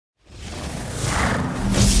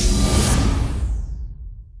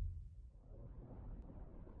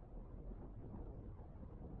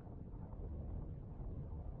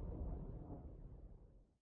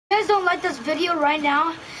don't like this video right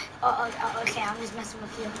now, okay, I'm just messing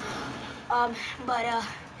with you. But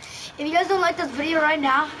if you guys don't like this video right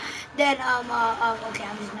now, then okay,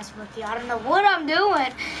 I'm just messing with you. I don't know what I'm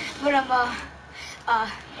doing, but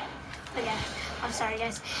okay, I'm sorry,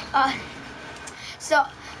 guys. So,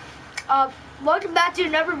 welcome back to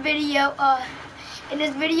another video. In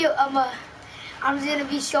this video, I'm just gonna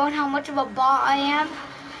be showing how much of a bot I am.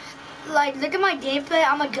 Like, look at my gameplay.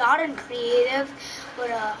 I'm a god in creative, but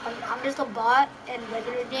I'm just a bot in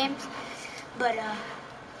regular games. But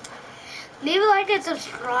leave a like and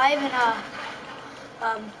subscribe, and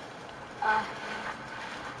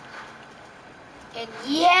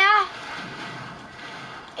yeah,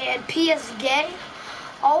 and PSG.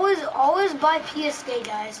 Always buy PSG,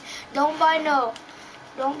 guys. Don't buy no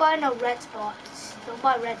red spots. Don't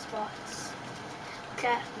buy red spots.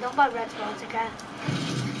 Okay, don't buy red spots. Okay.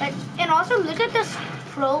 Like, and also look at this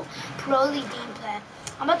pro league gameplay.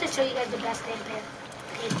 I'm about to show you guys the best gameplay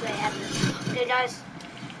ever. Okay, guys.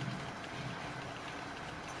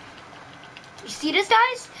 You see this,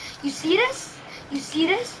 guys? You see this? You see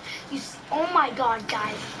this? Oh my God,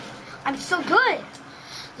 guys! I'm so good.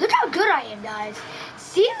 Look how good I am, guys.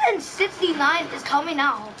 Season 69 is coming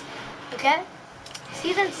out. Okay?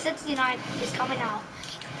 Season 69 is coming out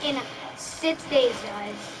in 6 days,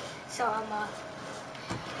 guys. So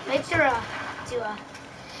make sure to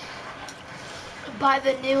buy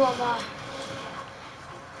the new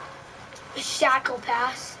Shackle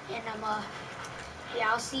Pass, and yeah,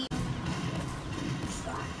 I'll see you.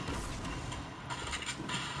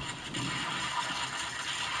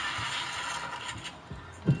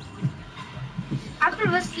 After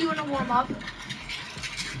this, you wanna warm up?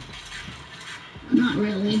 Not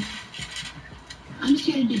really. I'm just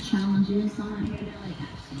here to do challenges. I'm not here to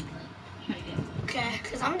actually try to get. Okay,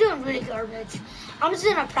 cause I'm doing really garbage. I'm just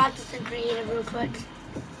gonna practice and creative real quick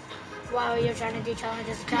while you're trying to do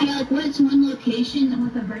challenges. Okay? Yeah, like what's one location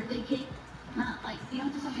with a birthday cake? Not like you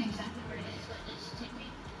don't have to tell me exactly where it is, but just take me.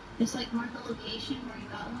 Just like mark the location where you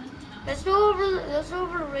got one. Let's go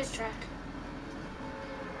over the racetrack.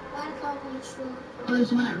 Oh,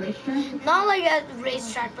 there's one at racetrack? Not like at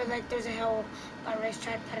racetrack, but like there's a hill by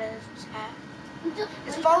racetrack that is at.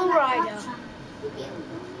 Just follow where I go.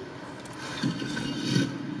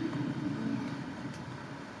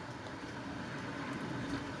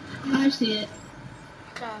 I see it.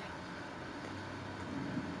 Okay.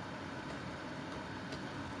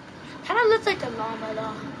 Kind of looks like a llama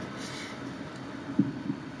though.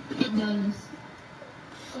 It does.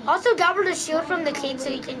 Also, gather the shield from the king so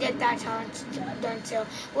you can get that challenge done too.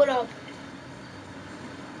 What up?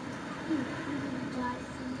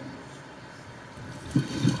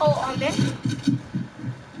 Oh, I'm there?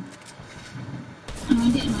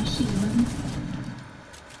 I'm getting my shield.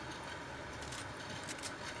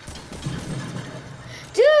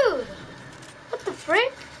 Dude! What the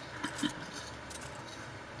frick?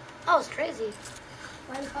 That was crazy.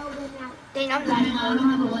 Dang, I'm I don't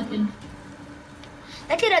have a weapon.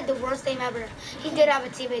 That kid had the worst aim ever. He did have a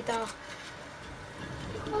teammate though.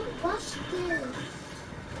 What's this?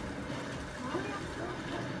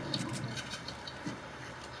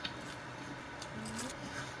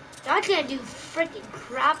 I can't do freaking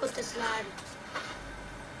crap with this lad.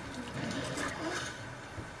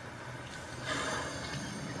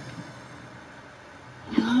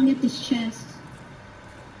 Now I'll get this chest.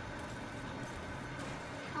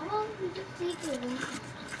 How long did it take you?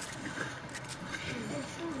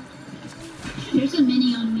 There's a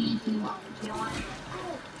mini on me if you want.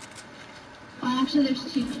 Well, actually, there's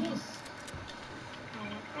 2 minis.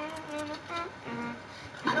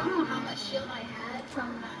 I don't know how much shield I had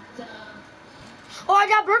from that. Oh, I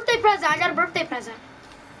got a birthday present. I got a birthday present.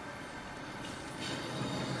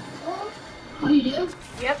 Oh, you do?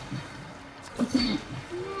 Yep. What's in it?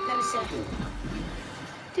 Let me see.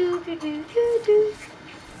 Do.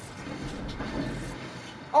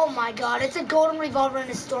 Oh my God, it's a golden revolver and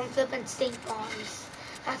a storm flip and stink bombs.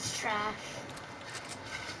 That's trash.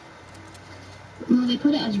 Well, they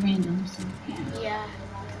put it as random, so yeah. Yeah.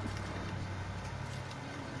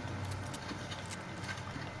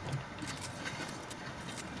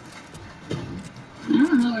 I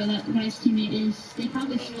don't know where that guy's teammate is. They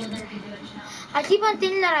probably split up to do a challenge. I keep on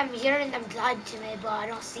thinking that I'm hearing them glide to me, but I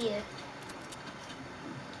don't see it.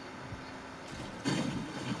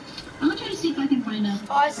 I'm gonna try to see if I can find out.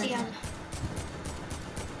 Oh, I see him.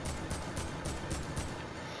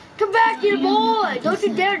 Come back here, boy! Don't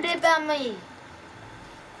you dare dip on me.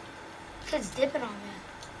 Kid's dipping on me.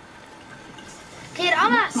 Kid,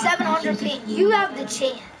 I'm at 700 ping. You have the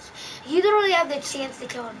chance. You literally have the chance to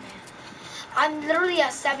kill him, man. I'm literally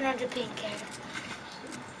at 700 ping, kid.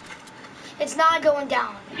 It's not going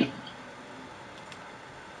down.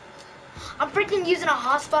 I'm freaking using a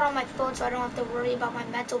hotspot on my phone so I don't have to worry about my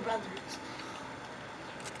mental brothers.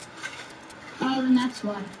 Oh, then that's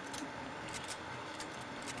why.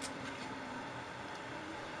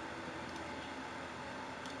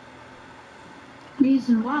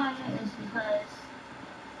 Reason why is because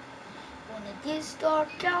when it gets dark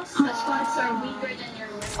outside, hotspots are weaker than your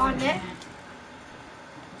regular on it. internet.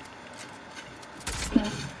 Okay.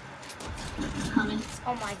 Coming.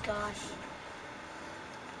 Oh my gosh.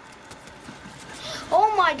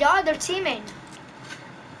 Oh my god, they're teaming.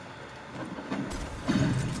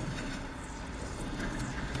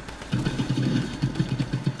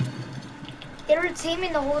 They were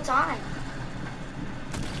teaming the whole time.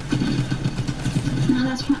 No,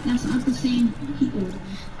 that's not the same people.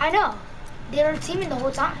 I know. They were teaming the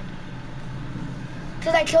whole time.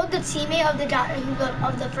 Cause I killed the teammate of the guy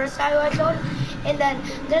of the first guy who I killed, and then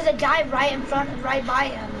there's a guy right in front, right by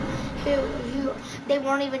him, who they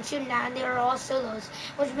weren't even shooting at, and they were all solos,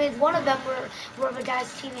 which means one of them were the guy's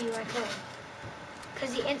teammate who I killed.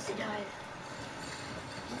 Cause he insta died.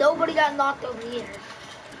 Nobody got knocked over here.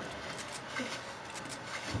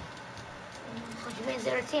 Which means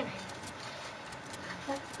they were teaming.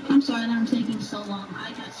 I'm sorry that I'm taking so long.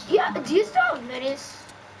 I just Yeah, do you still have minis?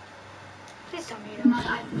 Please tell me you don't.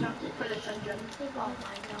 I dropped it for the charger. Oh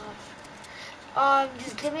my gosh.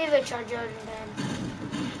 Just give me the charger and then.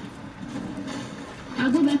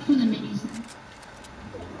 I'll go back for the minis then.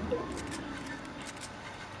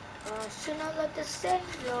 Should not let the same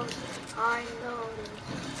go. I know this.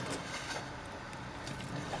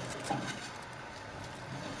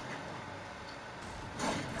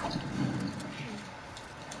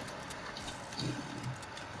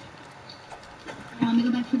 Let me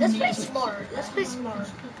go back for the Let's minis. play smart. Let's play smart.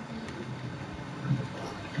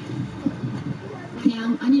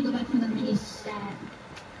 Yeah, I need to go back for the minis.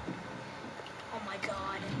 Oh my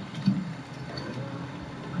god.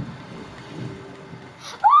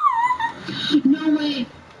 No way!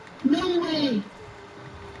 No way!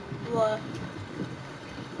 What?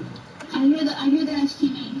 I hear the guy's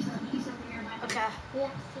teammate. He's over here. Okay.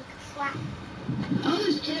 Oh,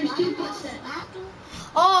 there's two footsteps.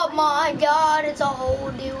 Oh my god, it's a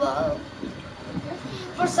whole new world.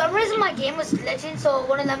 For some reason my game was glitching, so it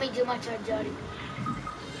wouldn't let me do my charge.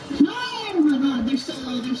 No! Oh my god, they're so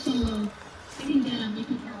low, they're so low. I can get them, you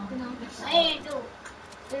can kill them.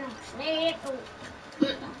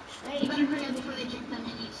 You better hurry up before they check the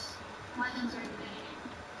minis. My guns are dead.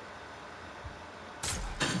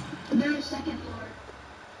 They're on second floor.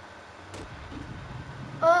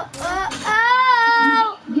 Oh!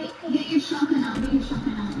 Get your shotgun out, get your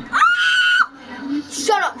shotgun out. Ah!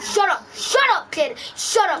 Shut up, kid.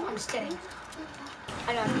 Shut up. I'm just kidding.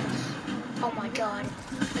 I got this. Oh my god.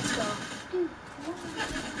 Let's go.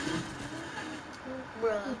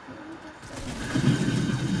 Bruh.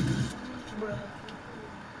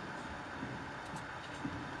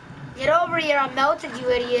 Get over here. I'm melted, you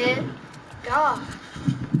idiot. God.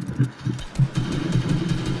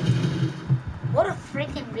 What a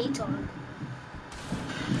freaking retard.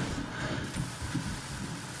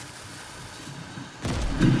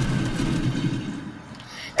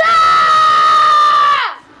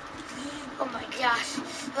 Ah! Oh my gosh.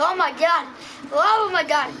 Oh my god. Oh my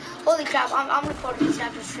god. Holy crap. I'm recording this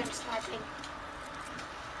after stream sniping.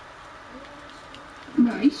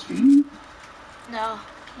 Bro, are you streaming? No.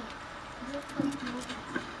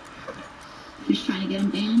 Just trying to get him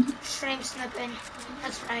banned? Stream snipping.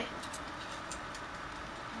 That's right.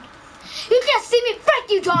 You can't see me. Frick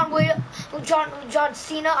you, John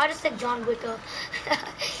Cena. I just said John Wicker.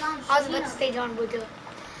 I was about to say John Wicker.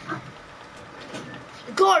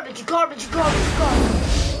 Garbage.